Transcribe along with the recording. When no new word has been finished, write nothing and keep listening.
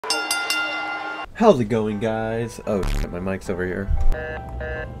How's it going, guys? Oh shit, my mic's over here.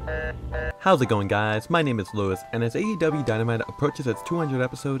 How's it going, guys? My name is Lewis, and as AEW Dynamite approaches its 200th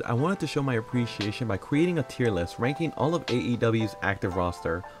episode, I wanted to show my appreciation by creating a tier list ranking all of AEW's active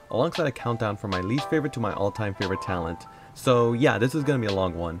roster, alongside a countdown from my least favorite to my all-time favorite talent. So yeah, this is gonna be a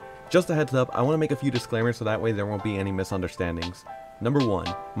long one. Just a heads up, I want to make a few disclaimers so that way there won't be any misunderstandings. Number 1,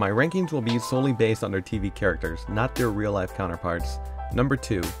 my rankings will be solely based on their TV characters, not their real-life counterparts. Number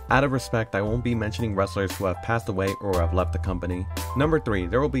 2, out of respect, I won't be mentioning wrestlers who have passed away or have left the company. Number 3,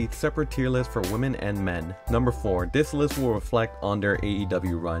 there will be separate tier lists for women and men. Number 4, this list will reflect on their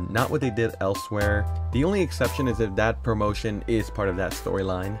AEW run, not what they did elsewhere. The only exception is if that promotion is part of that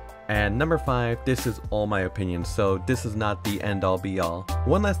storyline. And number 5, this is all my opinions, so this is not the end all be all.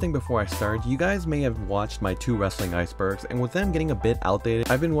 One last thing before I start, you guys may have watched my 2 wrestling icebergs, and with them getting a bit outdated,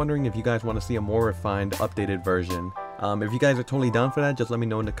 I've been wondering if you guys want to see a more refined, updated version. If you guys are totally down for that, just let me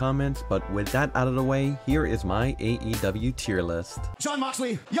know in the comments. But with that out of the way, here is my AEW tier list. John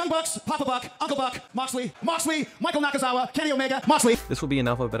Moxley, Young Bucks, Papa Buck, Uncle Buck, Moxley, Michael Nakazawa, Kenny Omega, Moxley. This will be in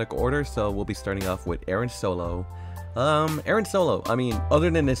alphabetical order, so we'll be starting off with Aaron Solo. Aaron Solo, I mean,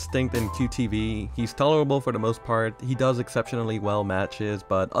 other than his stint in QTV, he's tolerable for the most part. He does exceptionally well matches,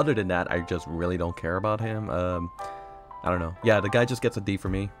 but other than that, I just really don't care about him. I don't know. Yeah, the guy just gets a D for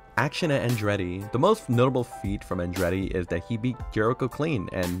me. Action at Andretti. The most notable feat from Andretti is that he beat Jericho clean,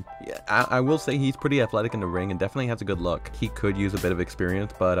 and yeah, I will say he's pretty athletic in the ring and definitely has a good look. He could use a bit of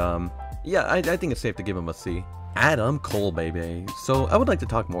experience, but yeah, I think it's safe to give him a C. Adam Cole, baby. So I would like to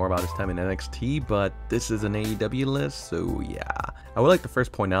talk more about his time in NXT, but this is an AEW list, so yeah. I would like to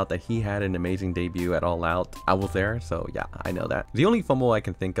first point out that he had an amazing debut at All Out. I was there, so yeah, I know that. The only fumble I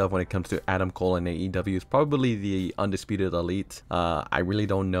can think of when it comes to Adam Cole and AEW is probably the Undisputed Elite. I really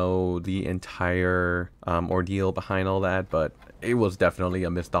don't know the entire ordeal behind all that, but it was definitely a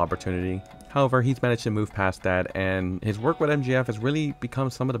missed opportunity. However, he's managed to move past that, and his work with MJF has really become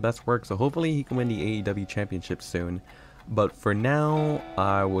some of the best work, so hopefully he can win the AEW Championship soon. But for now,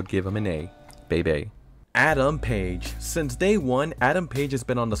 I would give him an A. Baby. Adam Page. Since day one, Adam Page has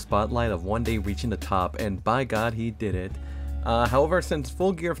been on the spotlight of one day reaching the top, and by God, he did it. However, since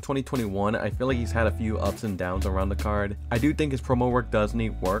Full Gear of 2021, I feel like he's had a few ups and downs around the card. I do think his promo work does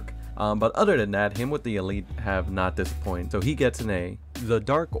need work. But other than that, him with the Elite have not disappointed, so he gets an A. The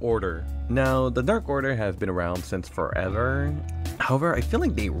Dark Order. Now, the Dark Order has been around since forever. However, I feel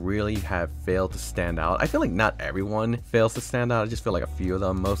like they really have failed to stand out. I feel like not everyone fails to stand out. I just feel like a few of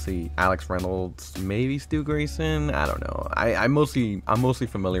them, mostly Alex Reynolds, maybe Stu Grayson. I don't know. I'm mostly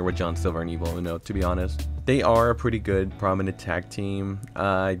familiar with John Silver and Evil Uno, to be honest. They are a pretty good, prominent tag team.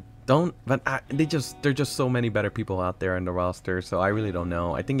 They're just so many better people out there in the roster, so I really don't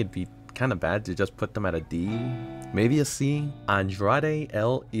know. I think it'd be kind of bad to just put them at a D, maybe a C. Andrade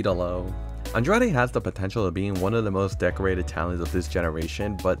El Idolo. Andrade has the potential of being one of the most decorated talents of this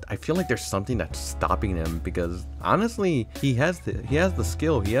generation, but I feel like there's something that's stopping him because honestly, he has the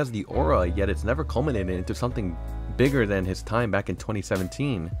skill, he has the aura, yet it's never culminated into something bigger than his time back in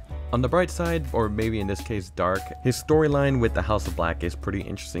 2017. On the bright side, or maybe in this case dark, his storyline with the House of Black is pretty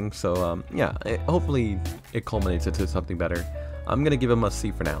interesting, so yeah, hopefully it culminates into something better. I'm gonna give him a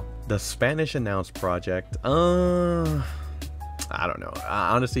C for now. The Spanish Announce Project, I don't know.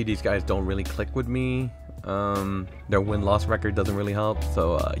 Honestly, these guys don't really click with me. Their win-loss record doesn't really help,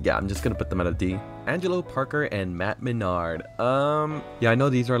 so yeah, I'm just gonna put them at a D. Angelo Parker and Matt Menard. Yeah, I know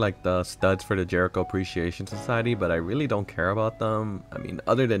these are like the studs for the Jericho Appreciation Society, but I really don't care about them. I mean,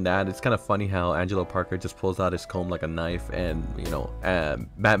 other than that, it's kind of funny how Angelo Parker just pulls out his comb like a knife, and you know,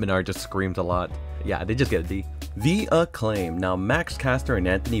 Matt Menard just screams a lot. Yeah, they just get a D. The Acclaim. Now, Max Caster and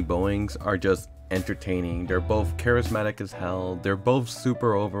Anthony Bowings are just entertaining. They're both charismatic as hell. They're both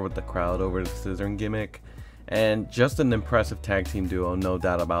super over with the crowd over the scissoring gimmick, and just an impressive tag team duo, no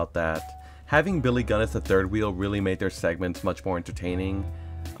doubt about that. Having Billy Gunn as the third wheel really made their segments much more entertaining.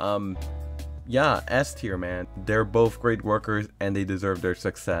 Yeah, S tier, man. They're both great workers and they deserve their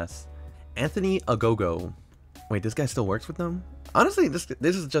success. Anthony Ogogo. Wait, this guy still works with them? Honestly, this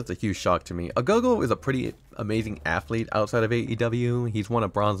is just a huge shock to me. Ogogo is a pretty amazing athlete outside of AEW. He's won a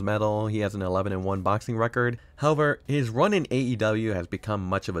bronze medal. He has an 11-1 boxing record. However, his run in AEW has become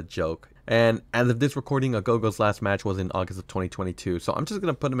much of a joke. And as of this recording, Ogogo's last match was in August of 2022. So I'm just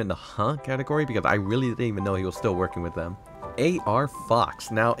going to put him in the category because I really didn't even know he was still working with them. AR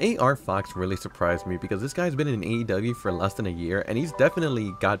Fox. Now, AR Fox really surprised me because this guy's been in AEW for less than a year and he's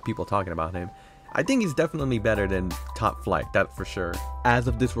definitely got people talking about him. I think he's definitely better than Top Flight, that's for sure. As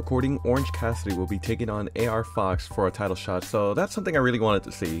of this recording, Orange Cassidy will be taking on AR Fox for a title shot, so that's something I really wanted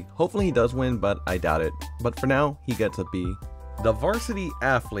to see. Hopefully he does win, but I doubt it. But for now, he gets a B. The Varsity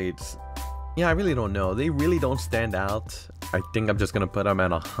Athletes. Yeah, I really don't know. They really don't stand out. I think I'm just gonna put them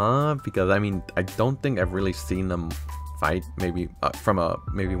at a because I mean, I don't think I've really seen them fight, maybe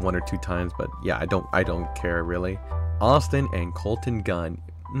maybe 1 or 2 times, but yeah, I don't care really. Austin and Colton Gunn.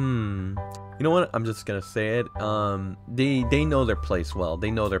 You know what? I'm just gonna say it. They know their place well.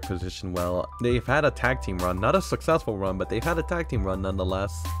 They know their position well. They've had a tag team run, not a successful run, but they've had a tag team run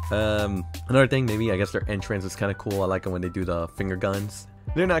nonetheless. Another thing, maybe I guess their entrance is kind of cool. I like it when they do the finger guns.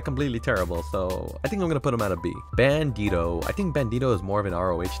 They're not completely terrible, so I think I'm gonna put them at a B. Bandito. I think Bandito is more of an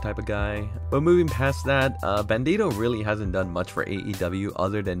ROH type of guy. But moving past that, Bandito really hasn't done much for AEW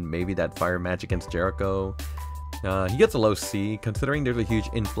other than maybe that fire match against Jericho. He gets a low C. Considering there's a huge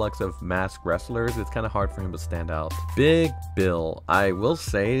influx of masked wrestlers, it's kind of hard for him to stand out. Big Bill. I will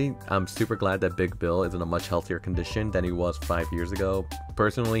say I'm super glad that Big Bill is in a much healthier condition than he was 5 years ago.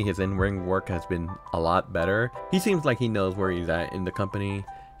 Personally, his in-ring work has been a lot better. He seems like he knows where he's at in the company.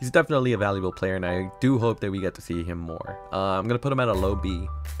 He's definitely a valuable player, and I do hope that we get to see him more. I'm going to put him at a low B.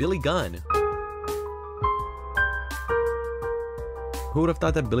 Billy Gunn. Who would have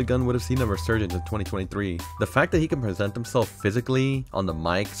thought that Billy Gunn would have seen a resurgence in 2023? The fact that he can present himself physically on the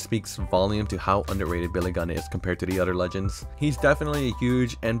mic speaks volume to how underrated Billy Gunn is compared to the other legends. He's definitely a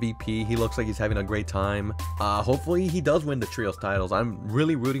huge MVP. He looks like he's having a great time. Hopefully he does win the trios titles. I'm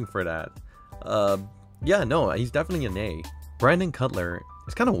really rooting for that. Yeah, no, he's definitely an A. Brandon Cutler.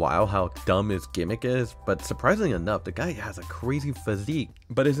 It's kind of wild how dumb his gimmick is, but surprisingly enough, the guy has a crazy physique.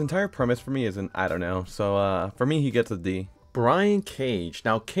 But his entire premise for me is I don't know. So for me, he gets a D. Brian Cage.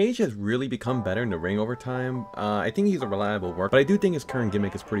 Now, Cage has really become better in the ring over time. I think he's a reliable worker, but I do think his current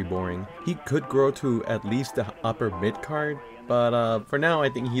gimmick is pretty boring. He could grow to at least the upper mid-card, but for now, I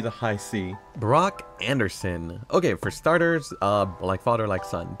think he's a high C. Brock Anderson. Okay, for starters, like father, like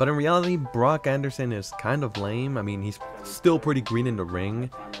son. But in reality, Brock Anderson is kind of lame. I mean, he's still pretty green in the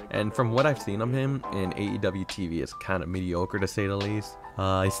ring, and from what I've seen of him in AEW TV, it's kind of mediocre to say the least.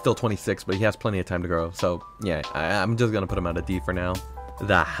 He's still 26, but he has plenty of time to grow. So yeah, I'm just gonna put him at a D for now.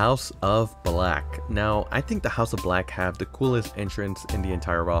 The House of Black. Now, I think the House of Black have the coolest entrance in the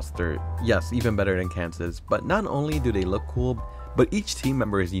entire roster. Yes, even better than Kansas. But not only do they look cool, but each team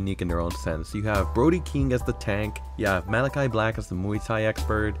member is unique in their own sense. You have Brody King as the tank. You have Malachi Black as the Muay Thai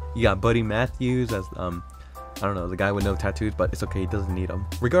expert. You got Buddy Matthews as I don't know, the guy with no tattoos, but it's okay, he doesn't need them.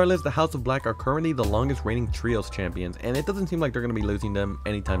 Regardless, the House of Black are currently the longest reigning trios champions, and it doesn't seem like they're going to be losing them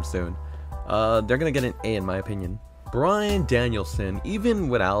anytime soon. They're going to get an A in my opinion. Bryan Danielson, even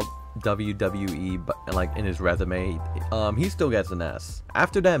without WWE like in his resume, he still gets an S.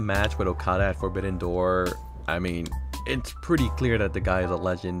 After that match with Okada at Forbidden Door, I mean, it's pretty clear that the guy is a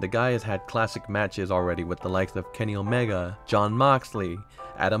legend. The guy has had classic matches already with the likes of Kenny Omega, Jon Moxley,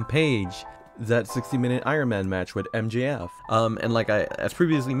 Adam Page, that 60-minute Iron Man match with MJF. And like as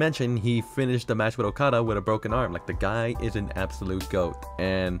previously mentioned, he finished the match with Okada with a broken arm. Like, the guy is an absolute GOAT.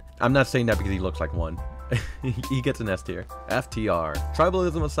 And I'm not saying that because he looks like one. He gets an S tier. FTR.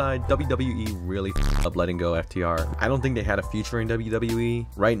 Tribalism aside, WWE really f***ed up letting go FTR. I don't think they had a future in WWE.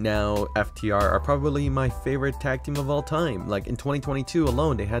 Right now, FTR are probably my favorite tag team of all time. Like, in 2022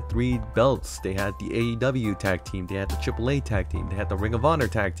 alone, they had 3 belts. They had the AEW tag team, they had the AAA tag team, they had the Ring of Honor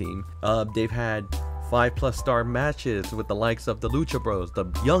tag team. They've had 5+ star matches with the likes of the Lucha Bros, the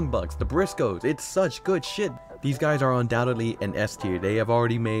Young Bucks, the Briscoes. It's such good shit. These guys are undoubtedly an S tier. They have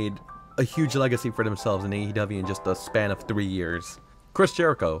already made a huge legacy for themselves in AEW in just a span of 3 years. Chris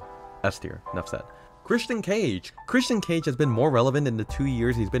Jericho, S tier, enough said. Christian Cage. Christian Cage has been more relevant in the 2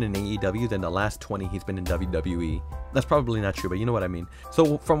 years he's been in AEW than the last 20 he's been in WWE. That's probably not true, but you know what I mean.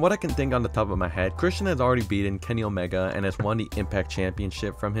 So from what I can think on the top of my head, Christian has already beaten Kenny Omega and has won the Impact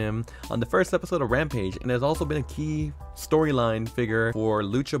Championship from him on the first episode of Rampage, and has also been a key storyline figure for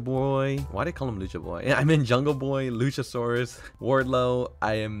Lucha Boy. Why do they call him Lucha Boy? I mean Jungle Boy, Luchasaurus, Wardlow.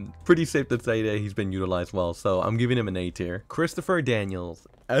 I am pretty safe to say that he's been utilized well, so I'm giving him an A tier. Christopher Daniels.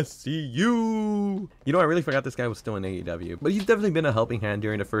 SCU. You know, I really forgot this guy was still in AEW, but he's definitely been a helping hand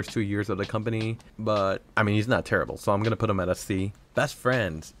during the first 2 years of the company. But I mean, he's not terrible, so I'm gonna put him at a C. Best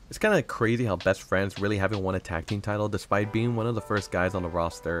Friends. It's kind of crazy how Best Friends really haven't won a tag team title despite being one of the first guys on the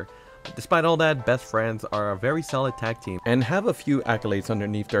roster. Despite all that, Best Friends are a very solid tag team and have a few accolades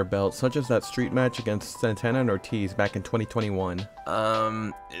underneath their belt, such as that street match against Santana and Ortiz back in 2021.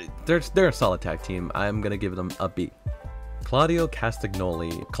 They're a solid tag team. I'm gonna give them a B. Claudio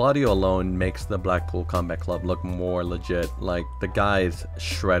Castagnoli. Claudio alone makes the Blackpool Combat Club look more legit. Like, the guy is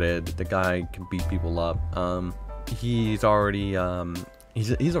shredded. The guy can beat people up. He's already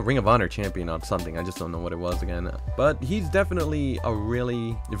he's a Ring of Honor champion on something. I just don't know what it was again. But he's definitely a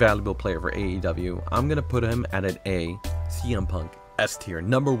really valuable player for AEW. I'm gonna put him at an A. CM Punk, S tier,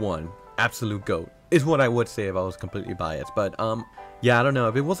 number 1. absolute GOAT, is what I would say if I was completely biased. But yeah, I don't know,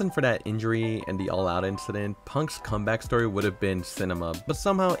 if it wasn't for that injury and the All Out incident, Punk's comeback story would have been cinema, but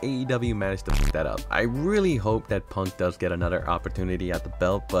somehow AEW managed to fuck that up. I really hope that Punk does get another opportunity at the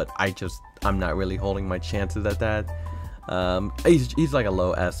belt, but I'm not really holding my chances at that. He's like a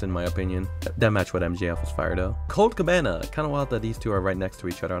low S in my opinion. That match with MJF was fire though. Colt Cabana, kind of wild that these two are right next to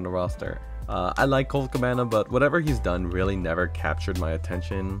each other on the roster. I like Colt Cabana, but whatever he's done really never captured my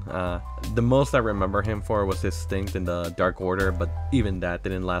attention. The most I remember him for was his stint in the Dark Order, but even that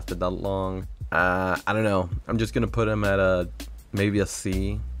didn't last that long. I don't know. I'm just gonna put him at maybe a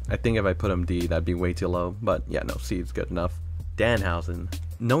C. I think if I put him D, that'd be way too low. But yeah, no, C is good enough. Danhausen.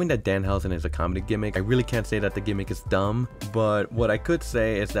 Knowing that Danhausen is a comedy gimmick, I really can't say that the gimmick is dumb, but what I could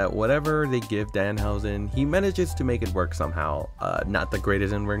say is that whatever they give Danhausen, he manages to make it work somehow. Not the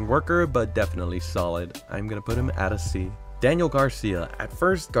greatest in-ring worker, but definitely solid. I'm gonna put him at a C. Daniel Garcia. At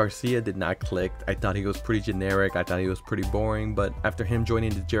first, Garcia did not click. I thought he was pretty generic. I thought he was pretty boring, but after him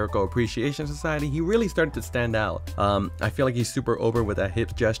joining the Jericho Appreciation Society, he really started to stand out. I feel like he's super over with that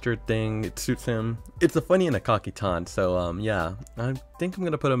hip gesture thing. It suits him. It's a funny and a cocky taunt, so yeah, I think I'm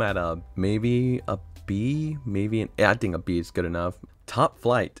gonna put him at maybe a B, I think a B is good enough. Top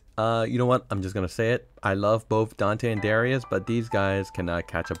Flight. You know what? I'm just gonna say it. I love both Dante and Darius, but these guys cannot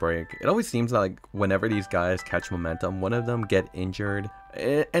catch a break. It always seems like whenever these guys catch momentum, one of them get injured.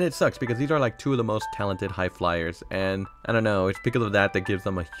 And it sucks because these are like two of the most talented high flyers. And I don't know, it's because of that gives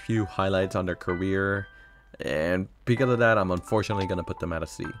them a few highlights on their career. And because of that, I'm unfortunately going to put them at a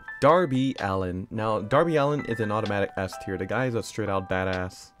C. Darby Allin. Now, Darby Allin is an automatic S tier. The guy is a straight out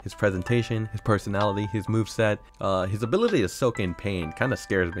badass. His presentation, his personality, his moveset, his ability to soak in pain kind of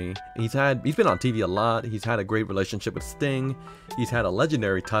scares me. He's been on TV a lot. He's had a great relationship with Sting. He's had a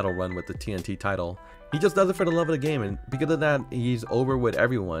legendary title run with the TNT title. He just does it for the love of the game, and because of that, he's over with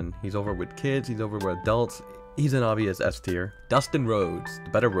everyone. He's over with kids, he's over with adults. He's an obvious S tier. Dustin Rhodes, the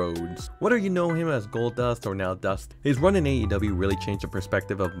better Rhodes. Whether you know him as Goldust or now Dust, his run in AEW really changed the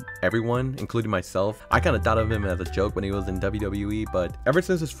perspective of everyone, including myself. I kind of thought of him as a joke when he was in WWE, but ever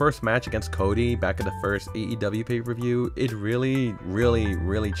since his first match against Cody back at the first AEW pay-per-view, it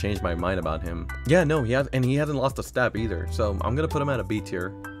really changed my mind about him. Yeah, no, he hasn't lost a step either, so I'm gonna put him at a B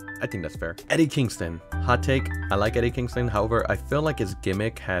tier. I think that's fair. Eddie Kingston. Hot take, I like Eddie Kingston. However, I feel like his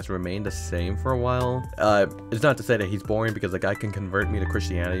gimmick has remained the same for a while. It's not to say that he's boring, because the guy can convert me to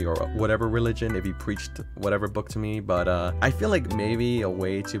Christianity or whatever religion if he preached whatever book to me. But I feel like maybe a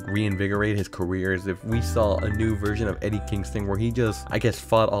way to reinvigorate his career is if we saw a new version of Eddie Kingston where he just, I guess,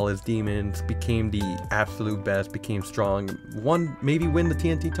 fought all his demons, became the absolute best, became strong, maybe win the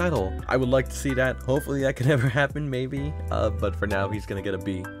TNT title. I would like to see that. Hopefully that can never happen, maybe. But for now, he's gonna get a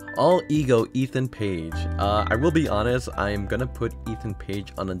B. All Ego Ethan Page. I will be honest, I'm gonna put Ethan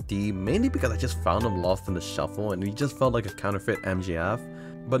Page on a D, mainly because I just found him lost in the shuffle and he just felt like a counterfeit MJF.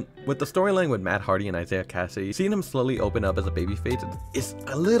 But with the storyline with Matt Hardy and Isaiah Cassidy, seeing him slowly open up as a babyface is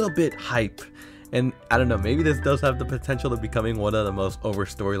a little bit hype. And I don't know, maybe this does have the potential of becoming one of the most over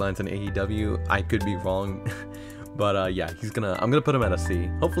storylines in AEW. I could be wrong. But yeah, I'm gonna put him at a C.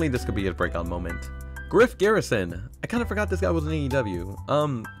 Hopefully this could be his breakout moment. Griff Garrison. I kind of forgot this guy was in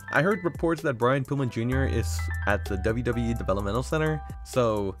AEW. I heard reports that Brian Pillman Jr. is at the WWE Developmental Center.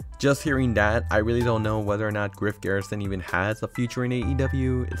 So just hearing that, I really don't know whether or not Griff Garrison even has a future in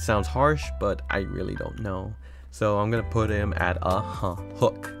AEW. It sounds harsh, but I really don't know. So I'm gonna put him at a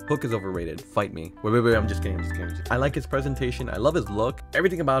Hook. Hook is overrated. Fight me. Wait, I'm just kidding. I like his presentation. I love his look.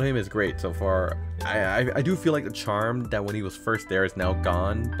 Everything about him is great so far. I do feel like the charm that when he was first there is now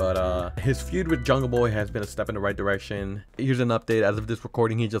gone, but his feud with Jungle Boy has been a step in the right direction. Here's an update. As of this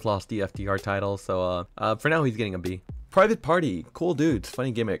recording, he just lost the FTR title, so for now he's getting a B. Private Party. Cool dudes.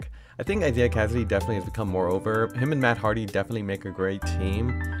 Funny gimmick. I think Isaiah Cassidy definitely has become more over. Him and Matt Hardy definitely make a great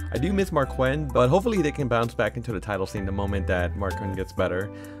team. I do miss Mark Quinn, but hopefully they can bounce back into the title scene the moment that Mark Quinn gets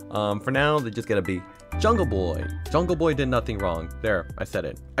better. For now, they just get a B. Jungle Boy. Jungle Boy did nothing wrong. There, I said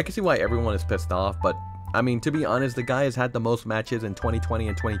it. I can see why everyone is pissed off, but I mean, to be honest, the guy has had the most matches in 2020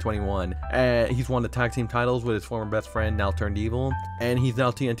 and 2021. He's won the tag team titles with his former best friend, now turned evil, and he's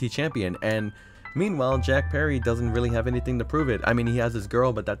now TNT champion. And meanwhile, Jack Perry doesn't really have anything to prove it. I mean, he has his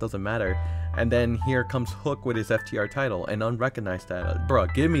girl, but that doesn't matter. And then here comes Hook with his FTR title, an unrecognized title.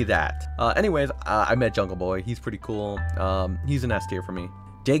 Bruh, give me that. Anyways, I met Jungle Boy. He's pretty cool. He's an S tier for me.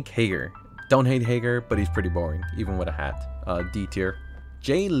 Jake Hager. Don't hate Hager, but he's pretty boring, even with a hat. D tier.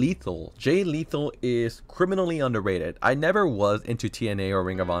 Jay Lethal. Jay Lethal is criminally underrated. I never was into TNA or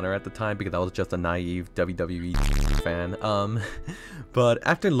Ring of Honor at the time because I was just a naive WWE fan. But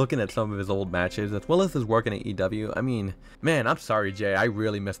after looking at some of his old matches, as well as his work in AEW, I mean, man, I'm sorry, Jay. I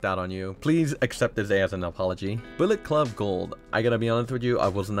really missed out on you. Please accept this as an apology. Bullet Club Gold. I gotta be honest with you, I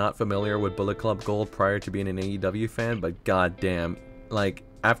was not familiar with Bullet Club Gold prior to being an AEW fan, but goddamn, like,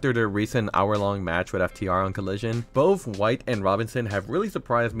 after their recent hour-long match with FTR on Collision, both White and Robinson have really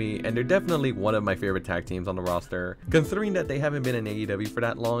surprised me, and they're definitely one of my favorite tag teams on the roster. Considering that they haven't been in AEW for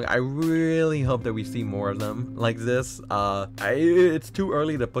that long, I really hope that we see more of them like this. It's too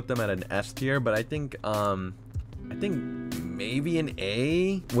early to put them at an S tier, but I think maybe an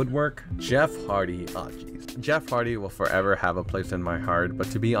A would work. Jeff Hardy. Oh, jeez. Jeff Hardy will forever have a place in my heart, but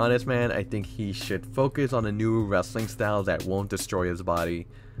to be honest, man, I think he should focus on a new wrestling style that won't destroy his body.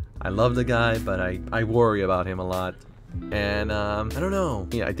 I love the guy, but I worry about him a lot. And I don't know.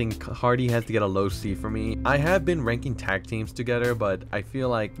 Yeah, I think Hardy has to get a low C for me. I have been ranking tag teams together, but I feel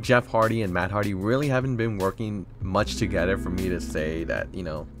like Jeff Hardy and Matt Hardy really haven't been working much together for me to say that, you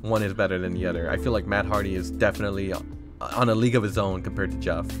know, one is better than the other. I feel like Matt Hardy is definitely on a league of his own compared to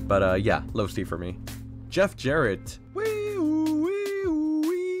Jeff. But yeah, low C for me. Jeff Jarrett.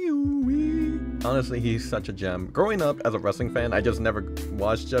 Honestly, he's such a gem. Growing up as a wrestling fan, I just never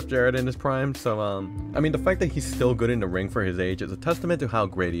watched Jeff Jarrett in his prime, so I mean, the fact that he's still good in the ring for his age is a testament to how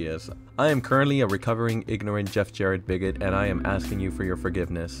great he is. I am currently a recovering ignorant Jeff Jarrett bigot, and I am asking you for your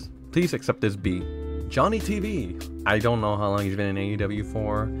forgiveness. Please accept this B. Johnny TV. I don't know how long he's been in AEW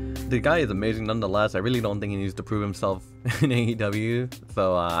for. The guy is amazing nonetheless. I really don't think he needs to prove himself in AEW,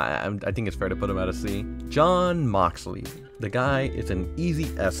 so I think it's fair to put him at a C. Jon Moxley. The guy is an easy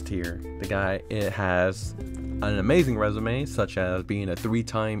S tier. The guy has an amazing resume, such as being a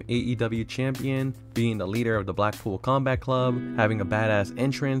 3-time AEW champion, being the leader of the Blackpool Combat Club, having a badass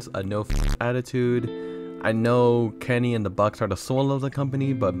entrance, a no attitude. I know Kenny and the Bucks are the soul of the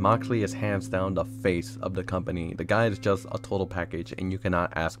company, but Moxley is hands down the face of the company. The guy is just a total package, and you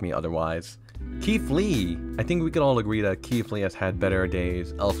cannot ask me otherwise. Keith Lee. I think we could all agree that Keith Lee has had better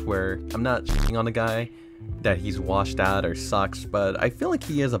days elsewhere. I'm not shitting on the guy that he's washed out or sucks, but I feel like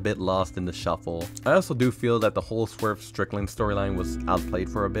he is a bit lost in the shuffle. I also do feel that the whole Swerve Strickland storyline was outplayed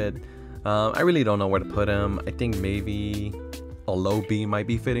for a bit. I really don't know where to put him. I think maybe a low B might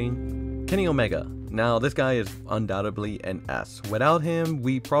be fitting. Kenny Omega. Now, this guy is undoubtedly an S. Without him,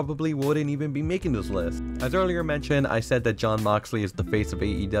 we probably wouldn't even be making this list. As earlier mentioned, I said that Jon Moxley is the face of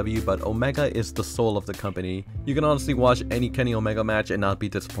AEW, but Omega is the soul of the company. You can honestly watch any Kenny Omega match and not be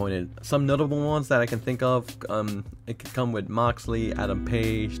disappointed. Some notable ones that I can think of, it could come with Moxley, Adam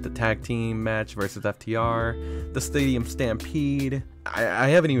Page, the tag team match versus FTR, the Stadium Stampede. I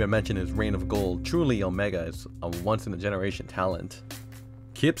haven't even mentioned his Reign of Gold. Truly, Omega is a once-in-a-generation talent.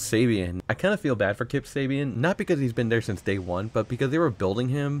 Kip Sabian. I kind of feel bad for Kip Sabian, not because he's been there since day one, but because they were building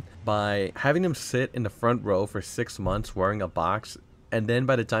him by having him sit in the front row for 6 months wearing a box, and then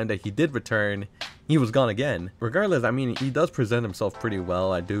by the time that he did return, he was gone again. Regardless, I mean, he does present himself pretty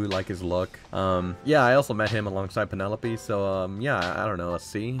well. I do like his look. Yeah, I also met him alongside Penelope, so yeah, I don't know, a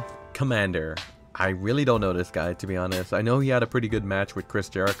C. Commander. I really don't know this guy, to be honest. I know he had a pretty good match with Chris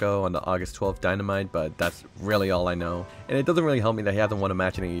Jericho on the August 12th Dynamite, but that's really all I know. And it doesn't really help me that he hasn't won a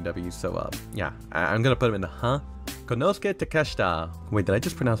match in AEW, so yeah, I'm gonna put him in the Konosuke Takeshita. Wait, did I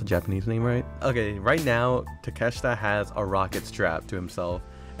just pronounce the Japanese name right? Okay, right now, Takeshita has a rocket strap to himself,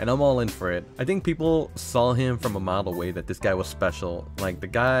 and I'm all in for it. I think people saw him from a mile away that this guy was special. Like, the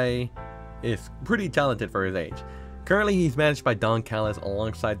guy is pretty talented for his age. Currently, he's managed by Don Callis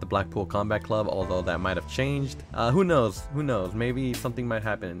alongside the Blackpool Combat Club, although that might have changed. Who knows? Who knows? Maybe something might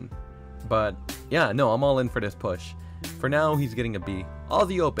happen. But yeah, no, I'm all in for this push. For now, he's getting a B.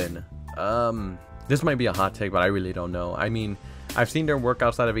 Aussie Open. This might be a hot take, but I really don't know. I mean, I've seen their work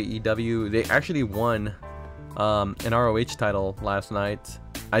outside of AEW. They actually won an ROH title last night.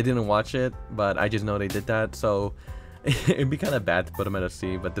 I didn't watch it, but I just know they did that, so it'd be kind of bad to put them at a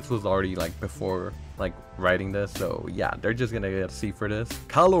C, but this was already like before like writing this, so yeah, they're just gonna get a C for this.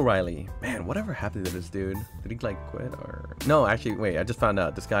 Kyle O'Reilly. Man, whatever happened to this dude? Did he like quit or? No, actually, wait, I just found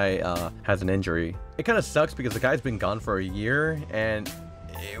out this guy has an injury. It kind of sucks because the guy's been gone for a year, and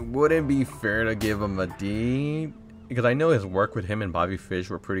it wouldn't be fair to give him a D, because I know his work with him and Bobby Fish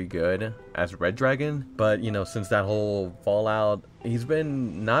were pretty good as Red Dragon, but you know, since that whole fallout, he hasn't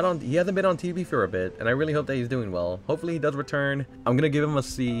been on TV for a bit, and I really hope that he's doing well. Hopefully he does return. I'm gonna give him a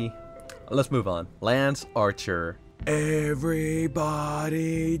C. Let's move on. Lance Archer. Everybody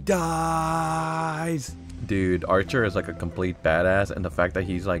dies. Dude, Archer is like a complete badass, and the fact that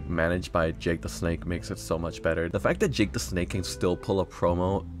he's like managed by Jake the Snake makes it so much better. The fact that Jake the Snake can still pull a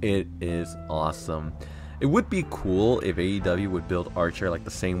promo, it is awesome. It would be cool if AEW would build Archer like the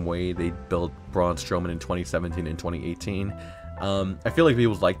same way they built Braun Strowman in 2017 and 2018. I feel like if he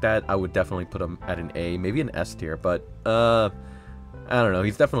was like that, I would definitely put him at an A, maybe an S tier, but I don't know,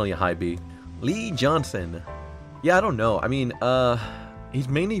 he's definitely a high B. Lee Johnson. Yeah, I don't know. I mean, he's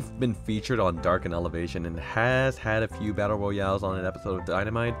mainly been featured on Dark and Elevation and has had a few Battle Royales on an episode of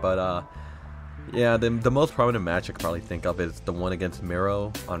Dynamite, but yeah, the most prominent match I could probably think of is the one against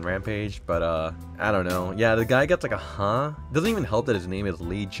Miro on Rampage, but I don't know. Yeah, the guy gets like a huh? Doesn't even help that his name is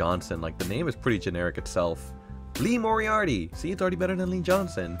Lee Johnson. Like, the name is pretty generic itself. Lee Moriarty. See, it's already better than Lee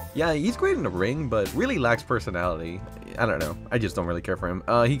Johnson. Yeah, he's great in the ring, but really lacks personality. I don't know. I just don't really care for him.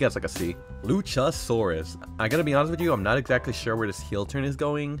 He gets like a C. Luchasaurus. I gotta be honest with you, I'm not exactly sure where this heel turn is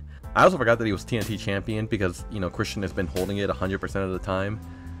going. I also forgot that he was TNT champion because, you know, Christian has been holding it 100% of the time.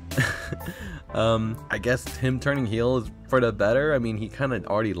 I guess him turning heel is for the better. I mean, he kind of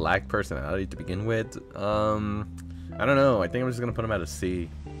already lacked personality to begin with. I don't know. I think I'm just gonna put him at a C.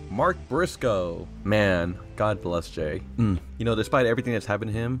 Mark Briscoe. Man, God bless Jay. You know, despite everything that's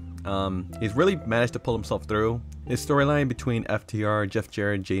happened to him, he's really managed to pull himself through. His storyline between FTR, Jeff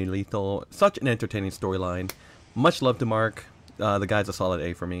Jarrett, Jay Lethal, such an entertaining storyline. Much love to Mark. The guy's a solid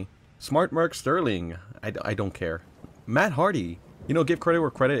A for me. Smart Mark Sterling. I don't care. Matt Hardy. You know, give credit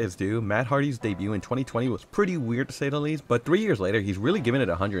where credit is due. Matt Hardy's debut in 2020 was pretty weird to say the least, but 3 years later, he's really given it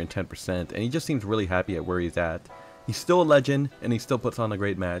 110%, and he just seems really happy at where he's at. He's still a legend, and he still puts on a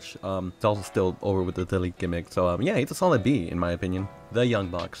great match. It's also still over with the delete gimmick, so yeah, he's a solid B, in my opinion. The Young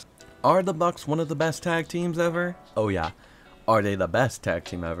Bucks. Are the Bucks one of the best tag teams ever? Oh yeah. Are they the best tag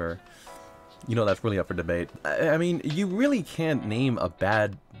team ever? You know, that's really up for debate. I mean, you really can't name a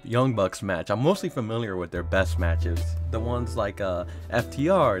bad Young Bucks match. I'm mostly familiar with their best matches. The ones like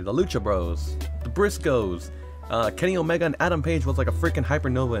FTR, the Lucha Bros, the Briscoes, Kenny Omega and Adam Page was like a freaking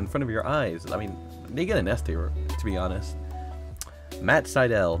hypernova in front of your eyes. I mean, they get an S tier, to be honest. Matt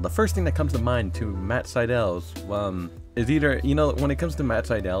Sydal. The first thing that comes to mind to Matt Sydal's is either, you know, when it comes to Matt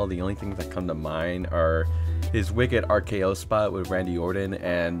Sydal, the only things that come to mind are his wicked RKO spot with Randy Orton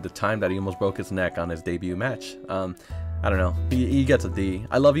and the time that he almost broke his neck on his debut match. I don't know. He gets a D.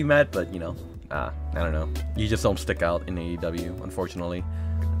 I love you, Matt, but, you know, I don't know. You just don't stick out in AEW, unfortunately.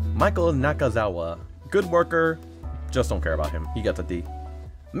 Michael Nakazawa. Good worker. Just don't care about him. He gets a D.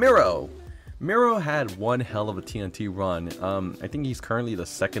 Miro. Miro had one hell of a TNT run. I think he's currently the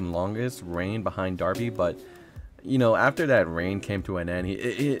second longest reign behind Darby, but, you know, after that reign came to an end,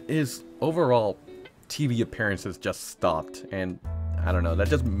 his overall TV appearances just stopped, and I don't know, that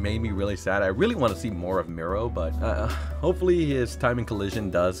just made me really sad. I really want to see more of Miro, but hopefully his time in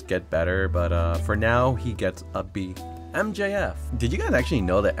Collision does get better, but for now, he gets a B. MJF. Did you guys actually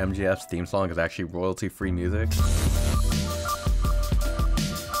know that MJF's theme song is actually royalty-free music?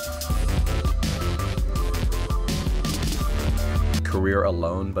 Career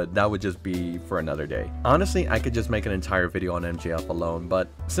alone, but that would just be for another day. Honestly, I could just make an entire video on MJF alone, but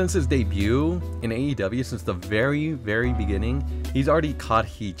since his debut in AEW, since the very beginning, he's already caught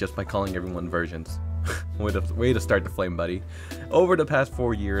heat just by calling everyone versions. Way to start the flame, buddy. Over the past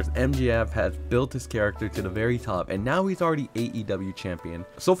 4 years, MJF has built his character to the very top, and now he's already AEW champion.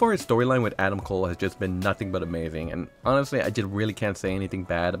 So far, his storyline with Adam Cole has just been nothing but amazing, and honestly, I just really can't say anything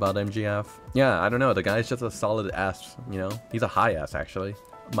bad about MJF. Yeah, I don't know, the guy's just a solid ass, you know? He's a high ass, actually.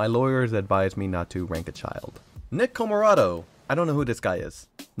 My lawyers advised me not to rank a child. Nick Comoroto. I don't know who this guy is.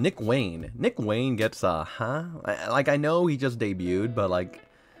 Nick Wayne. Nick Wayne gets a, huh? Like, I know he just debuted, but like,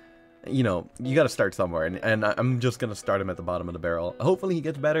 you know, you gotta start somewhere, and I'm just gonna start him at the bottom of the barrel. Hopefully he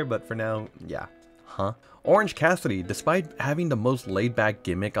gets better, but for now, yeah. Huh? Orange Cassidy. Despite having the most laid-back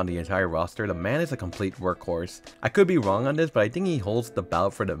gimmick on the entire roster, the man is a complete workhorse. I could be wrong on this, but I think he holds the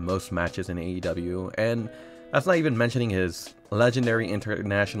bout for the most matches in AEW, and that's not even mentioning his legendary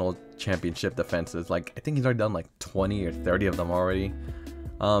international championship defenses. Like, I think he's already done like 20 or 30 of them already.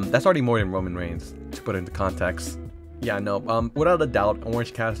 That's already more than Roman Reigns, to put it into context. Yeah, no, without a doubt,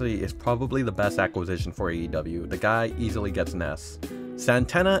 Orange Cassidy is probably the best acquisition for AEW. The guy easily gets an S.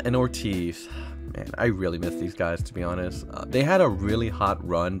 Santana and Ortiz. Man, I really miss these guys, to be honest. They had a really hot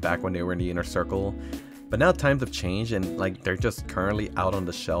run back when they were in the Inner Circle, but now times have changed and like they're just currently out on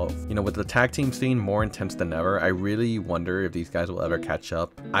the shelf. You know, with the tag team scene more intense than ever, I really wonder if these guys will ever catch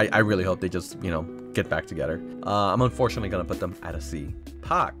up. I really hope they just, you know, get back together. I'm unfortunately gonna put them at a C.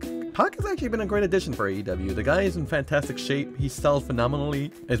 Pac. Pac has actually been a great addition for AEW. The guy is in fantastic shape. He sells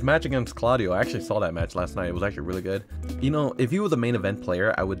phenomenally. His match against Claudio, I actually saw that match last night. It was actually really good. You know, if he was a main event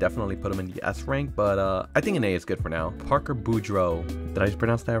player, I would definitely put him in the S rank, but I think an A is good for now. Parker Boudreaux. Did I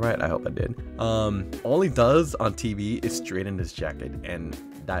pronounce that right? I hope I did. All he does on TV is straighten his jacket, and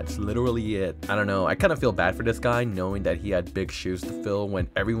that's literally it. I don't know. I kind of feel bad for this guy, knowing that he had big shoes to fill when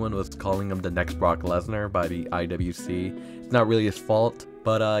everyone was calling him the next Brock Lesnar by the IWC. It's not really his fault.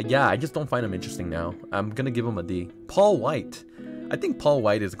 But yeah, I just don't find him interesting now. I'm gonna give him a D. Paul White. I think Paul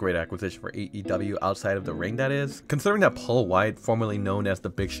White is a great acquisition for AEW outside of the ring, that is. Considering that Paul White, formerly known as The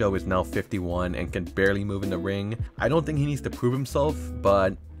Big Show, is now 51 and can barely move in the ring, I don't think he needs to prove himself,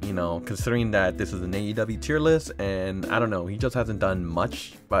 but you know, considering that this is an AEW tier list, and I don't know, he just hasn't done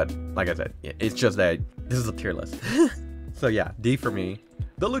much, but like I said, it's just that this is a tier list. So yeah, D for me.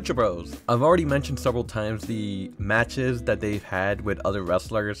 The Lucha Bros. I've already mentioned several times the matches that they've had with other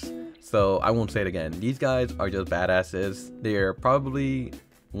wrestlers, so I won't say it again. These guys are just badasses. They're probably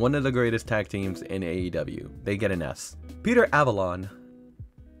one of the greatest tag teams in AEW. They get an S. Peter Avalon.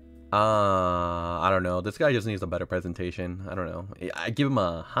 I don't know. This guy just needs a better presentation. I don't know. I give him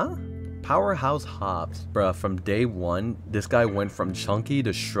a, Powerhouse Hobbs. Bruh, from day one, this guy went from chunky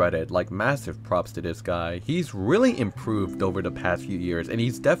to shredded. Like, massive props to this guy. He's really improved over the past few years, and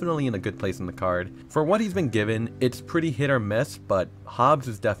he's definitely in a good place in the card. For what he's been given, it's pretty hit or miss, but Hobbs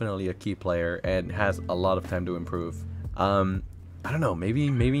is definitely a key player and has a lot of time to improve. I don't know. Maybe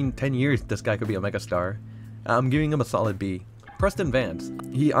in 10 years, this guy could be a megastar. I'm giving him a solid B. Preston Vance.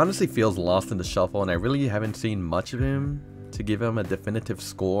 He honestly feels lost in the shuffle, and I really haven't seen much of him to give him a definitive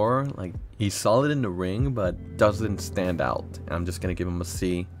score. Like, he's solid in the ring, but doesn't stand out. And I'm just gonna give him a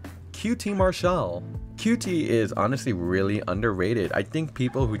C. QT Marshall. QT is honestly really underrated. I think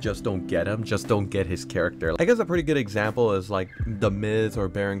people who just don't get him just don't get his character. I guess a pretty good example is like The Miz or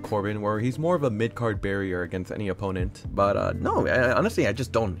Baron Corbin, where he's more of a mid-card barrier against any opponent. But no, honestly, I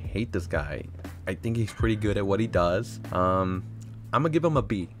just don't hate this guy. I think he's pretty good at what he does. I'm gonna give him a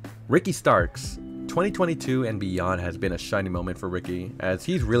B. Ricky Starks. 2022 and beyond has been a shining moment for Ricky, as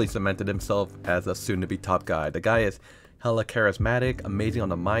he's really cemented himself as a soon-to-be top guy. The guy is hella charismatic, amazing on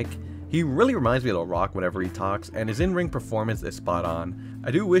the mic. He really reminds me of The Rock whenever he talks, and his in-ring performance is spot on.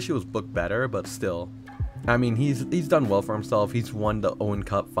 I do wish it was booked better, but still. I mean, he's done well for himself. He's won the Owen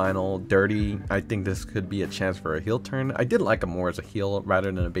Cup final dirty. I think this could be a chance for a heel turn. I did like him more as a heel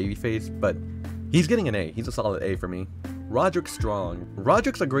rather than a babyface, but he's getting an A. He's a solid A for me. Roderick Strong.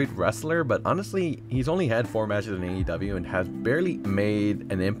 Roderick's a great wrestler, but honestly, he's only had 4 matches in AEW and has barely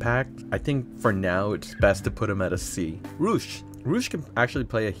made an impact. I think for now, it's best to put him at a C. Roosh. Roosh can actually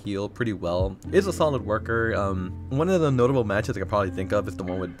play a heel pretty well. Is a solid worker. One of the notable matches I could probably think of is the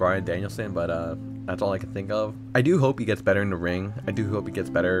one with Bryan Danielson, but that's all I can think of. I do hope he gets better in the ring. I do hope he gets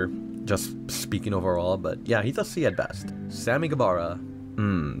better just speaking overall, but yeah, he's a C at best. Sammy Guevara.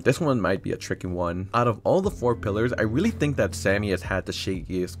 This one might be a tricky one. Out of all the 4 pillars, I really think that Sammy has had the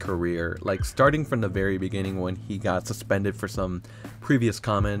shakiest career. Like, starting from the very beginning when he got suspended for some previous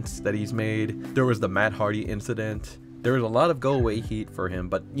comments that he's made. There was the Matt Hardy incident. There was a lot of go-away heat for him,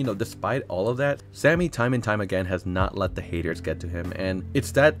 but you know, despite all of that, Sammy time and time again has not let the haters get to him, and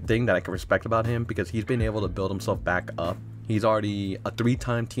it's that thing that I can respect about him because he's been able to build himself back up. He's already a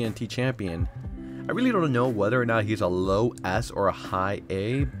 3-time TNT champion. I really don't know whether or not he's a low S or a high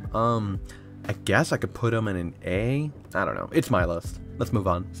A. I guess I could put him in an A. I don't know. It's my list. Let's move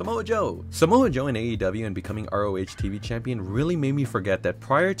on. Samoa Joe. Samoa Joe in AEW and becoming ROH TV champion really made me forget that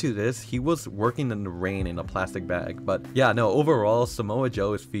prior to this, he was working in the rain in a plastic bag. But yeah, no, overall, Samoa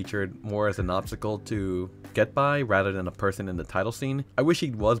Joe is featured more as an obstacle to get by rather than a person in the title scene. I wish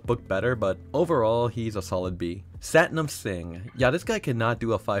he was booked better, but overall, he's a solid B. Satnam Singh. Yeah, this guy cannot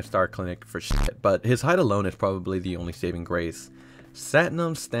do a 5-star clinic for shit, but his height alone is probably the only saving grace.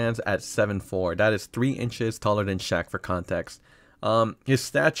 Satnam stands at 7'4". That is 3 inches taller than Shaq for context. His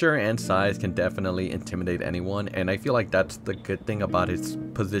stature and size can definitely intimidate anyone, and I feel like that's the good thing about his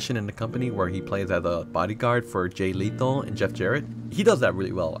position in the company, where he plays as a bodyguard for Jay Lethal and Jeff Jarrett. He does that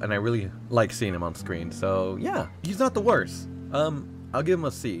really well, and I really like seeing him on screen, so yeah, he's not the worst. I'll give him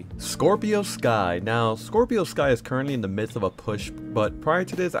a C. Scorpio Sky. Now, Scorpio Sky is currently in the midst of a push, but prior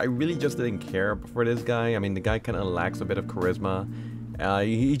to this, I really just didn't care for this guy. I mean, the guy kind of lacks a bit of charisma.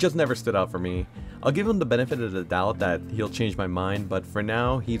 He just never stood out for me. I'll give him the benefit of the doubt that he'll change my mind, but for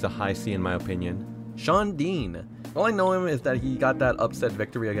now, he's a high C in my opinion. Sean Dean. All I know him is that he got that upset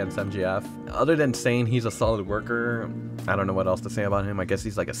victory against MJF. Other than saying he's a solid worker, I don't know what else to say about him. I guess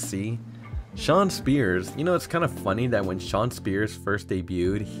he's like a C. Shawn Spears. You know, it's kind of funny that when Shawn Spears first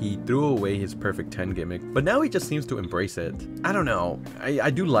debuted, he threw away his Perfect 10 gimmick, but now he just seems to embrace it. I don't know. I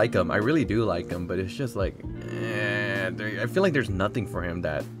do like him. I really do like him, but it's just like, I feel like there's nothing for him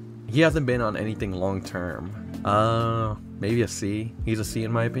that he hasn't been on anything long term. Maybe a C. He's a C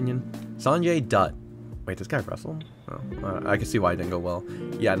in my opinion. Sanjay Dutt. Wait, this guy wrestled? Oh, I can see why it didn't go well.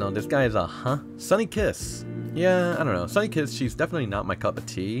 Yeah, no, this guy is a Sunny Kiss. Yeah, I don't know. Sunny Kiss, she's definitely not my cup of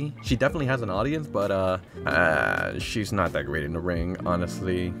tea. She definitely has an audience, but she's not that great in the ring,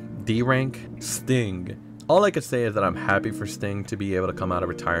 honestly. D rank? Sting. All I could say is that I'm happy for Sting to be able to come out of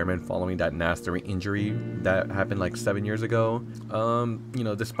retirement following that nasty injury that happened like 7 years ago. You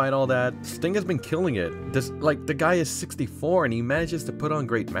know, despite all that, Sting has been killing it. The guy is 64 and he manages to put on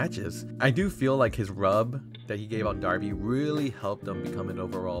great matches. I do feel like his rub that he gave on Darby really helped him become an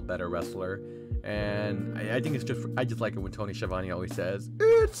overall better wrestler. And I think I just like it when Tony Schiavone always says,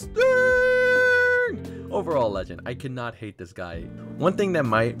 "It's Sting!" Overall legend. I cannot hate this guy. One thing that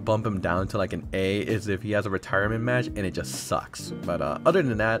might bump him down to like an A is if he has a retirement match and it just sucks. But other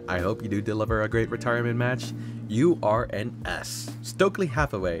than that, I hope you do deliver a great retirement match. You are an S. Stokely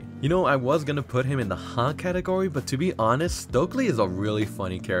Hathaway. You know, I was gonna put him in the category, but to be honest, Stokely is a really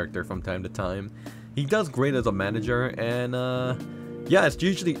funny character from time to time. He does great as a manager, and yeah,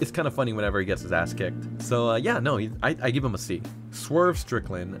 it's kind of funny whenever he gets his ass kicked. So yeah, no, I give him a C. Swerve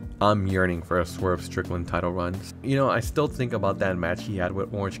Strickland. I'm yearning for a Swerve Strickland title run. You know, I still think about that match he had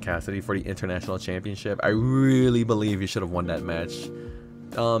with Orange Cassidy for the International Championship. I really believe he should have won that match.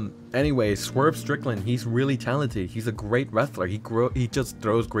 Anyway, Swerve Strickland, he's really talented. He's a great wrestler. He just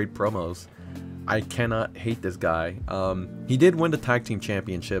throws great promos. I cannot hate this guy. He did win the tag team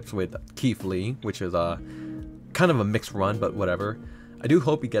championships with Keith Lee, which is kind of a mixed run, but whatever. I do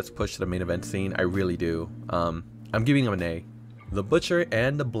hope he gets pushed to the main event scene. I really do. I'm giving him an A. The Butcher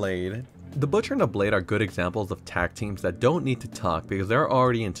and the Blade. The Butcher and the Blade are good examples of tag teams that don't need to talk because they're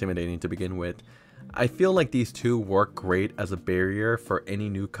already intimidating to begin with. I feel like these two work great as a barrier for any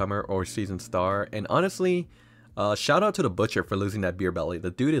newcomer or seasoned star, and honestly, shout out to the Butcher for losing that beer belly.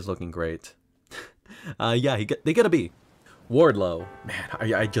 The dude is looking great. Yeah, they get a B. Wardlow. Man,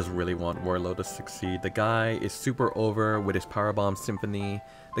 I just really want Wardlow to succeed. The guy is super over with his Powerbomb Symphony.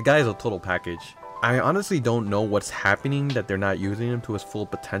 The guy is a total package. I honestly don't know what's happening that they're not using him to his full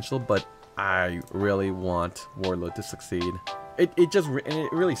potential, but I really want Wardlow to succeed. It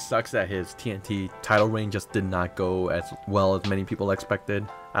really sucks that his TNT title reign just did not go as well as many people expected.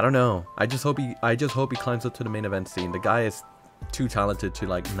 I don't know. I just hope he climbs up to the main event scene. The guy is too talented to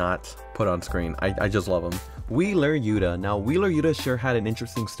like not put on screen. I just love him. Wheeler Yuta. Now Wheeler Yuta sure had an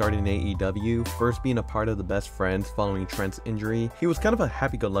interesting start in AEW, first being a part of the Best Friends following Trent's injury. He was kind of a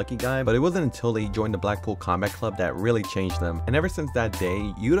happy-go-lucky guy, but it wasn't until he joined the Blackpool Combat Club that really changed them. And ever since that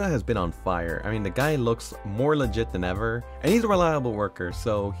day, Yuta has been on fire. I mean, the guy looks more legit than ever, and he's a reliable worker,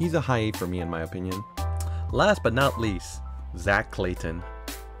 so he's a high A for me in my opinion. Last but not least, Zach Clayton.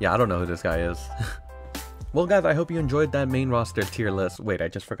 Yeah, I don't know who this guy is. Well guys, I hope you enjoyed that main roster tier list. Wait, I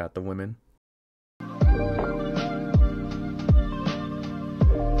just forgot the women.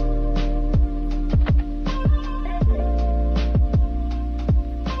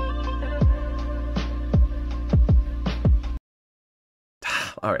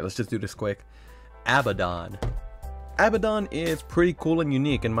 Alright, let's just do this quick. Abaddon. Abaddon is pretty cool and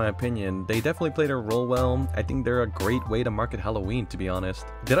unique in my opinion. They definitely play their role well. I think they're a great way to market Halloween, to be honest.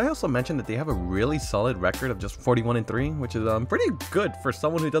 Did I also mention that they have a really solid record of just 41-3, which is pretty good for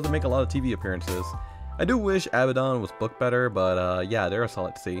someone who doesn't make a lot of TV appearances. I do wish Abaddon was booked better, but yeah, they're a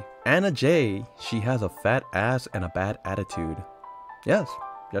solid C. Anna Jay, she has a fat ass and a bad attitude. Yes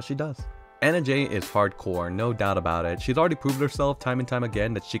she does. Anna Jay is hardcore, no doubt about it. She's already proved herself time and time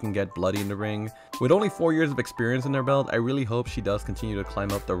again that she can get bloody in the ring. With only 4 years of experience in her belt, I really hope she does continue to climb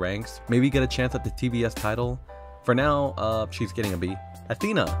up the ranks. Maybe get a chance at the TBS title. For now, she's getting a B.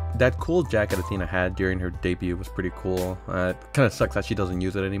 Athena. That cool jacket Athena had during her debut was pretty cool. It kind of sucks that she doesn't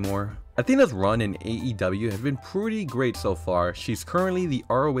use it anymore. Athena's run in AEW has been pretty great so far. She's currently the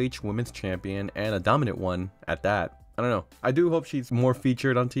ROH Women's Champion and a dominant one at that. I don't know. I do hope she's more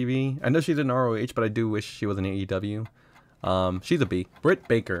featured on TV. I know she's in ROH, but I do wish she was in AEW. She's a B. Britt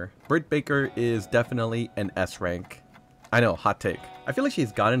Baker. Britt Baker is definitely an S rank. I know, hot take. I feel like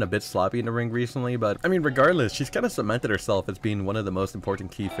she's gotten a bit sloppy in the ring recently, but I mean, regardless, she's kind of cemented herself as being one of the most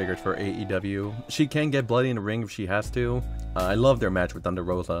important key figures for AEW. She can get bloody in the ring if she has to. I love their match with Thunder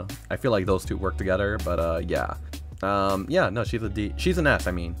Rosa. I feel like those two work together, but yeah. Yeah, no, she's a D. She's an S,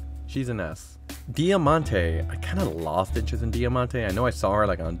 I mean. She's an S. Diamante. I kind of lost interest in Diamante. I know I saw her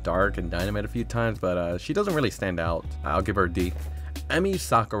like on Dark and Dynamite a few times, but she doesn't really stand out. I'll give her a D. Emi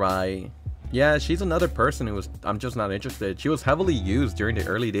Sakurai. Yeah, she's another person who was, I'm just not interested. She was heavily used during the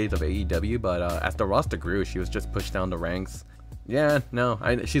early days of AEW, but as the roster grew, she was just pushed down the ranks. Yeah, no,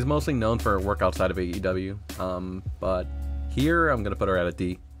 she's mostly known for her work outside of AEW. But here, I'm gonna put her at a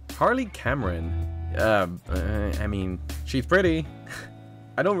D. Harley Cameron. I mean, she's pretty.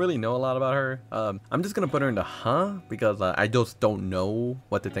 I don't really know a lot about her. I'm just gonna put her in the because I just don't know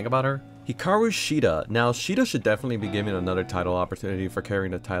what to think about her. Hikaru Shida. Now, Shida should definitely be given another title opportunity for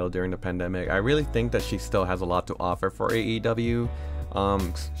carrying the title during the pandemic. I really think that she still has a lot to offer for AEW.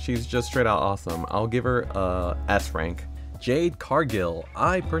 She's just straight out awesome. I'll give her a S rank. Jade Cargill.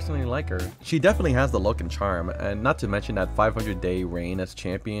 I personally like her. She definitely has the look and charm, and not to mention that 500-day reign as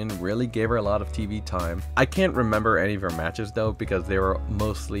champion really gave her a lot of TV time. I can't remember any of her matches though because they were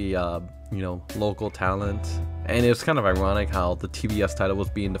mostly local talent, and it was kind of ironic how the TBS title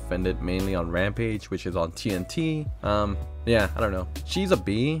was being defended mainly on Rampage, which is on TNT. Yeah, I don't know. She's a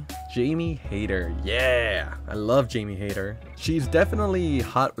B. Jamie Hayter. Yeah, I love Jamie Hayter. She's definitely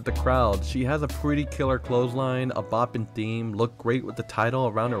hot with the crowd. She has a pretty killer clothesline, a bopping theme, look great with the title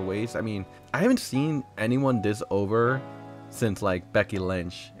around her waist. I mean, I haven't seen anyone this over since like Becky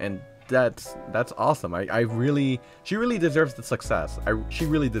Lynch, and that's awesome. She really deserves the success. She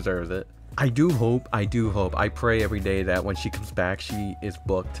really deserves it. I pray every day that when she comes back, she is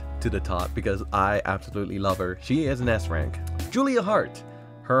booked to the top because I absolutely love her. She is an S rank. Julia Hart.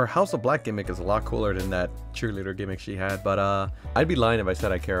 Her House of Black gimmick is a lot cooler than that cheerleader gimmick she had, but I'd be lying if I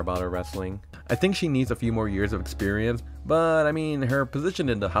said I care about her wrestling. I think she needs a few more years of experience, but I mean, her position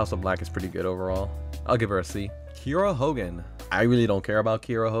in the House of Black is pretty good overall. I'll give her a C. Kiera Hogan. I really don't care about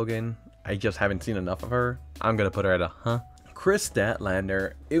Kiera Hogan. I just haven't seen enough of her. I'm gonna put her at a Chris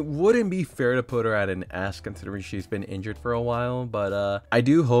Statlander. It wouldn't be fair to put her at an S considering she's been injured for a while, but I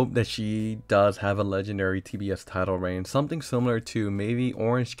do hope that she does have a legendary TBS title reign, something similar to maybe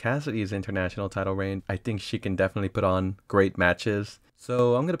Orange Cassidy's international title reign. I think she can definitely put on great matches,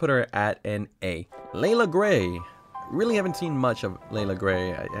 so I'm gonna put her at an A. Layla Gray. Really haven't seen much of Layla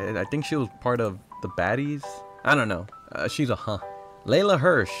Gray. I think she was part of the Baddies. I don't know. She's a Layla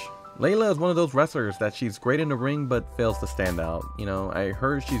Hirsch. Layla is one of those wrestlers that she's great in the ring but fails to stand out. You know, I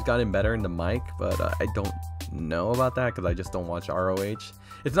heard she's gotten better in the mic, but I don't know about that because I just don't watch ROH.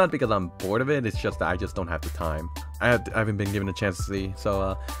 It's not because I'm bored of it, it's just that I just don't have the time. I haven't been given a chance to see, so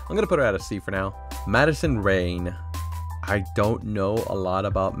I'm gonna put her at a C for now. Madison Rayne. I don't know a lot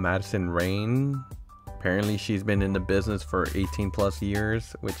about Madison Rayne. Apparently she's been in the business for 18 plus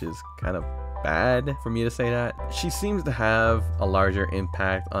years, which is kind of bad for me to say that. She seems to have a larger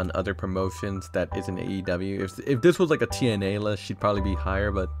impact on other promotions that isn't AEW. If this was like a TNA list, she'd probably be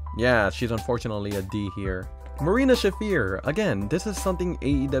higher, but yeah, she's unfortunately a D here. Marina Shafir. Again, this is something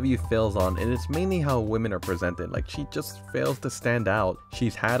AEW fails on, and it's mainly how women are presented. Like, she just fails to stand out.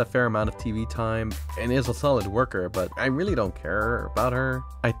 She's had a fair amount of TV time and is a solid worker, but I really don't care about her.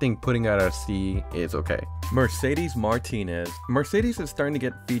 I think putting her at a C is okay. Mercedes Martinez. Mercedes is starting to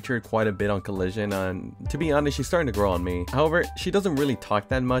get featured quite a bit on Collision, and to be honest, she's starting to grow on me. However, she doesn't really talk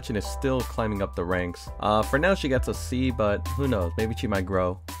that much and is still climbing up the ranks. For now, she gets a C, but who knows, maybe she might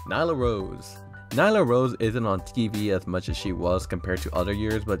grow. Nyla Rose. Nyla Rose isn't on TV as much as she was compared to other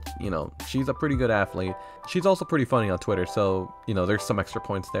years, but you know, she's a pretty good athlete. She's also pretty funny on Twitter, so you know, there's some extra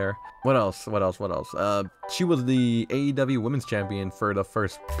points there. What else? She was the AEW Women's Champion for the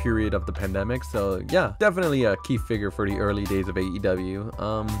first period of the pandemic, so yeah, definitely a key figure for the early days of AEW.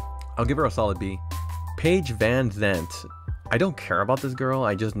 I'll give her a solid B. Paige Van Zandt. I don't care about this girl,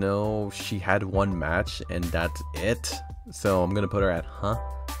 I just know she had one match and that's it, so I'm gonna put her at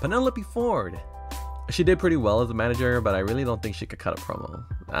Penelope Ford. She did pretty well as a manager, but I really don't think she could cut a promo.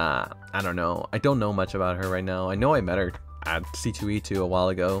 I don't know. I don't know much about her right now. I know I met her at C2E2 a while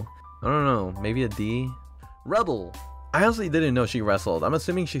ago. I don't know. Maybe a D? Rebel. I honestly didn't know she wrestled. I'm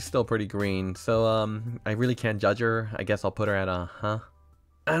assuming she's still pretty green, so I really can't judge her. I guess I'll put her at a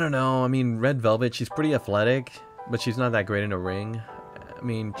I don't know. I mean, Red Velvet, she's pretty athletic, but she's not that great in a ring. I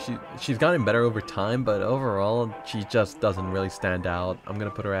mean, she's gotten better over time, but overall, she just doesn't really stand out. I'm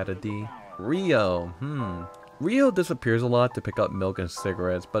gonna put her at a D. Rio. Rio disappears a lot to pick up milk and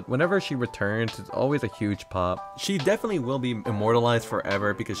cigarettes, but whenever she returns, it's always a huge pop. She definitely will be immortalized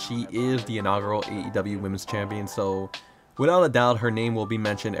forever because she is the inaugural AEW Women's Champion, so without a doubt, her name will be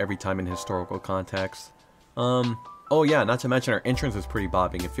mentioned every time in historical context. Oh yeah, not to mention her entrance is pretty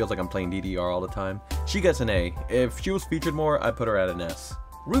bopping. It feels like I'm playing DDR all the time. She gets an A. If she was featured more, I'd put her at an S.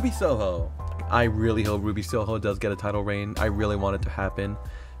 Ruby Soho. I really hope Ruby Soho does get a title reign. I really want it to happen.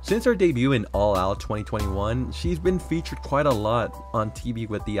 Since her debut in All Out 2021, she's been featured quite a lot on TV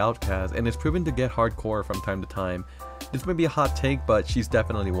with The Outcast and is proven to get hardcore from time to time. This may be a hot take, but she's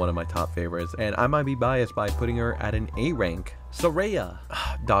definitely one of my top favorites, and I might be biased by putting her at an A rank. Saraya.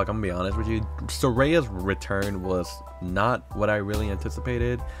 Dog, I'm gonna be honest with you. Saraya's return was not what I really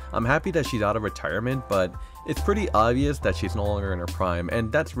anticipated. I'm happy that she's out of retirement, but it's pretty obvious that she's no longer in her prime,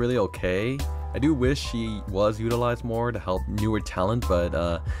 and that's really okay. I do wish she was utilized more to help newer talent, but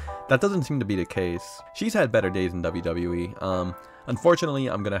that doesn't seem to be the case. She's had better days in WWE. Unfortunately,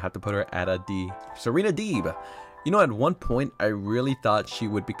 I'm gonna have to put her at a D. Serena Deeb. You know, at one point, I really thought she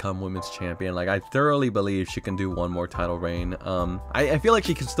would become women's champion. Like, I thoroughly believe she can do one more title reign. I feel like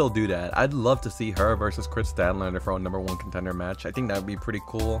she can still do that. I'd love to see her versus Chris Statlander for a #1 contender match. I think that would be pretty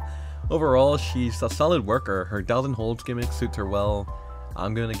cool. Overall, she's a solid worker. Her Thousand Holds gimmick suits her well.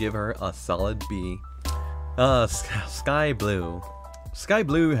 I'm gonna give her a solid B. Sky Blue. Sky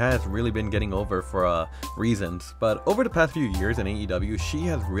Blue has really been getting over for reasons, but over the past few years in AEW, she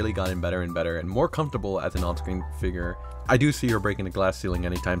has really gotten better and better and more comfortable as an on-screen figure. I do see her breaking the glass ceiling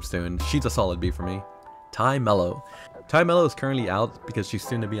anytime soon. She's a solid B for me. Ty Mello. Ty Mello is currently out because she's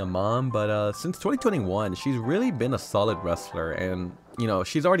soon to be a mom, but since 2021, she's really been a solid wrestler, and you know,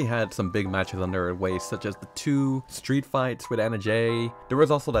 she's already had some big matches under her waist, such as the 2 street fights with Anna Jay. There was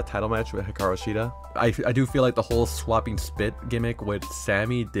also that title match with Hikaru Shida. I do feel like the whole swapping spit gimmick with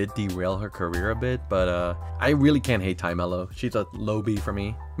Sammy did derail her career a bit, but I really can't hate Ty Mello. She's a low B for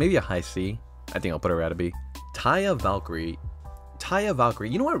me, maybe a high C. I think I'll put her at a B. Taya Valkyrie. Taya Valkyrie,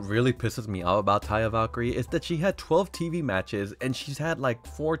 you know what really pisses me off about Taya Valkyrie is that she had 12 TV matches and she's had like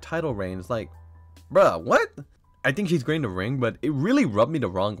 4 title reigns. Like, bruh, what? I think she's great in the ring, but it really rubbed me the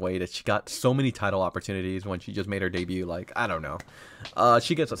wrong way that she got so many title opportunities when she just made her debut. Like, I don't know.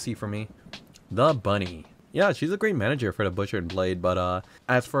 She gets a C for me. The Bunny. Yeah, she's a great manager for the Butcher and Blade, but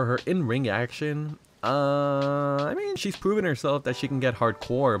as for her in-ring action, I mean, she's proven herself that she can get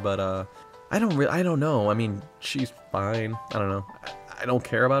hardcore, but I don't know. I mean, she's fine. I don't know. I don't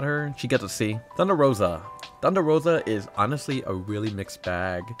care about her. She gets a C. Thunder Rosa. Thunder Rosa is honestly a really mixed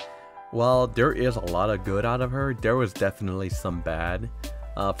bag. While there is a lot of good out of her, there was definitely some bad.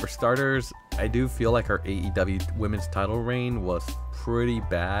 For starters, I do feel like her AEW women's title reign was pretty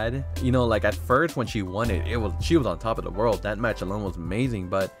bad. You know, like at first when she won it, she was on top of the world. That match alone was amazing,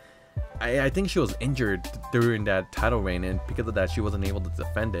 but I think she was injured during that title reign, and because of that, she wasn't able to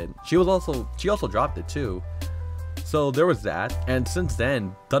defend it. She also dropped it too. So there was that, and since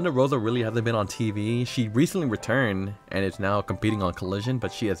then, Thunder Rosa really hasn't been on TV. She recently returned and is now competing on Collision,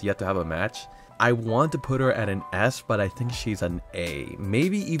 but she has yet to have a match. I want to put her at an S, but I think she's an A.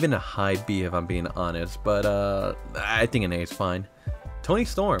 Maybe even a high B if I'm being honest, but I think an A is fine. Toni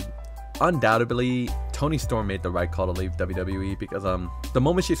Storm. Undoubtedly, Toni Storm made the right call to leave WWE because the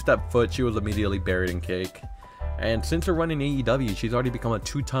moment she stepped foot, she was immediately buried in cake. And since her run in AEW, she's already become a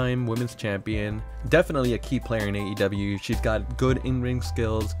 2-time women's champion. Definitely a key player in AEW. She's got good in-ring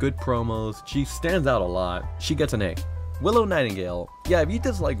skills, good promos. She stands out a lot. She gets an A. Willow Nightingale. Yeah, if you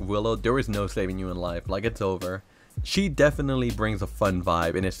dislike Willow, there is no saving you in life. Like, it's over. She definitely brings a fun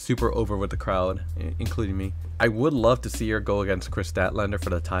vibe and is super over with the crowd, including me. I would love to see her go against Chris Statlander for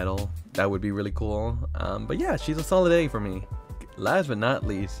the title. That would be really cool. But yeah, she's a solid A for me. Last but not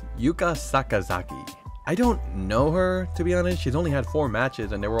least, Yuka Sakazaki. I don't know her, to be honest. She's only had 4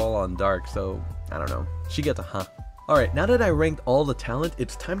 matches and they were all on Dark, so I don't know. She gets a huh. Alright, now that I ranked all the talent,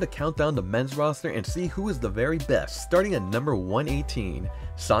 it's time to count down the men's roster and see who is the very best. Starting at number 118,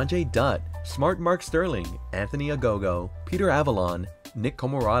 Sanjay Dutt, Smart Mark Sterling, Anthony Ogogo, Peter Avalon, Nick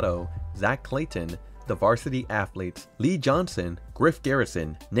Comoroto, Zach Clayton, The Varsity Athletes, Lee Johnson, Griff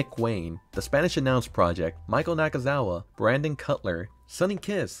Garrison, Nick Wayne, The Spanish Announce Project, Michael Nakazawa, Brandon Cutler, Sonny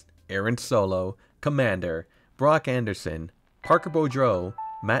Kiss, Aaron Solo, Commander, Brock Anderson, Parker Boudreaux,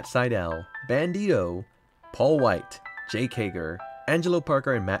 Matt Seidel, Bandito, Paul White, Jake Hager, Angelo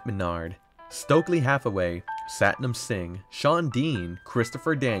Parker and Matt Menard, Stokely Hathaway, Satnam Singh, Sean Dean,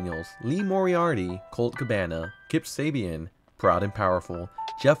 Christopher Daniels, Lee Moriarty, Colt Cabana, Kip Sabian, Proud and Powerful,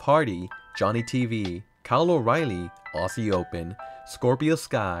 Jeff Hardy, Johnny TV, Kyle O'Reilly, Aussie Open, Scorpio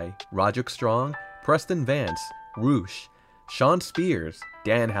Sky, Roderick Strong, Preston Vance, Roosh, Sean Spears,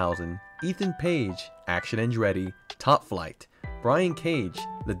 Danhausen, Ethan Page, Action Andretti, Top Flight, Brian Cage,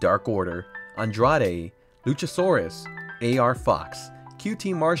 The Dark Order, Andrade, Luchasaurus, AR Fox,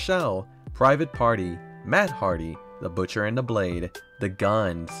 QT Marshall, Private Party, Matt Hardy, The Butcher and the Blade, The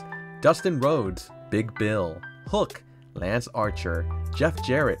Guns, Dustin Rhodes, Big Bill, Hook, Lance Archer, Jeff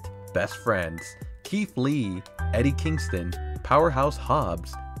Jarrett, Best Friends, Keith Lee, Eddie Kingston, Powerhouse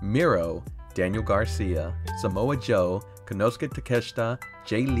Hobbs, Miro, Daniel Garcia, Samoa Joe, Konosuke Takeshita,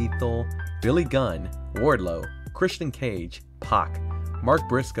 Jay Lethal, Billy Gunn, Wardlow, Christian Cage, Pac, Mark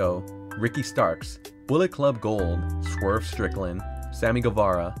Briscoe, Ricky Starks, Bullet Club Gold, Swerve Strickland, Sammy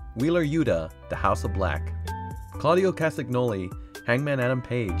Guevara, Wheeler Yuta, The House of Black, Claudio Castagnoli, Hangman Adam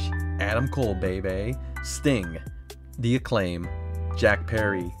Page, Adam Cole baby, Sting, The Acclaim, Jack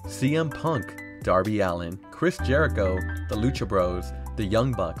Perry, CM Punk, Darby Allin, Chris Jericho, The Lucha Bros, The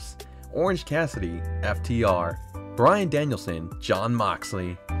Young Bucks, Orange Cassidy, FTR, Bryan Danielson, Jon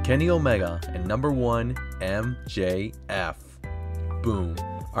Moxley, Kenny Omega, and number 1, MJF. Boom.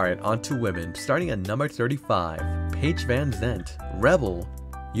 Alright, on to women. Starting at number 35, Paige Van Zant, Rebel,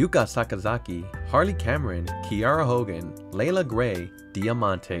 Yuka Sakazaki, Harley Cameron, Kiara Hogan, Layla Gray,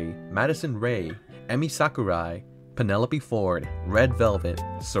 Diamante, Madison Rae, Emi Sakurai, Penelope Ford, Red Velvet,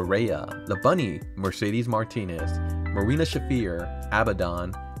 Saraya, The Bunny, Mercedes Martinez, Marina Shafir,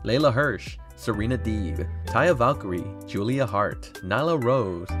 Abaddon, Layla Hirsch, Serena Deeb, Taya Valkyrie, Julia Hart, Nyla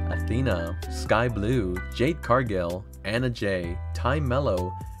Rose, Athena, Sky Blue, Jade Cargill, Anna Jay, Ty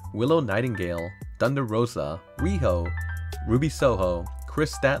Mello, Willow Nightingale, Thunder Rosa, Riho, Ruby Soho,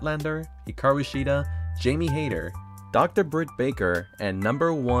 Chris Statlander, Hikaru Shida, Jamie Hayter, Dr. Britt Baker, and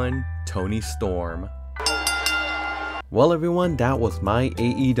number 1, Toni Storm. Well everyone, that was my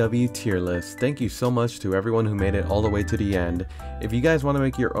AEW tier list. Thank you so much to everyone who made it all the way to the end. If you guys want to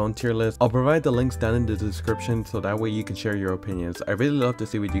make your own tier list, I'll provide the links down in the description so that way you can share your opinions. I really love to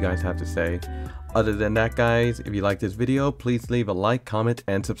see what you guys have to say. Other than that guys, if you like this video, please leave a like, comment,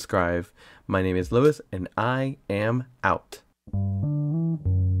 and subscribe. My name is Lewis and I am out.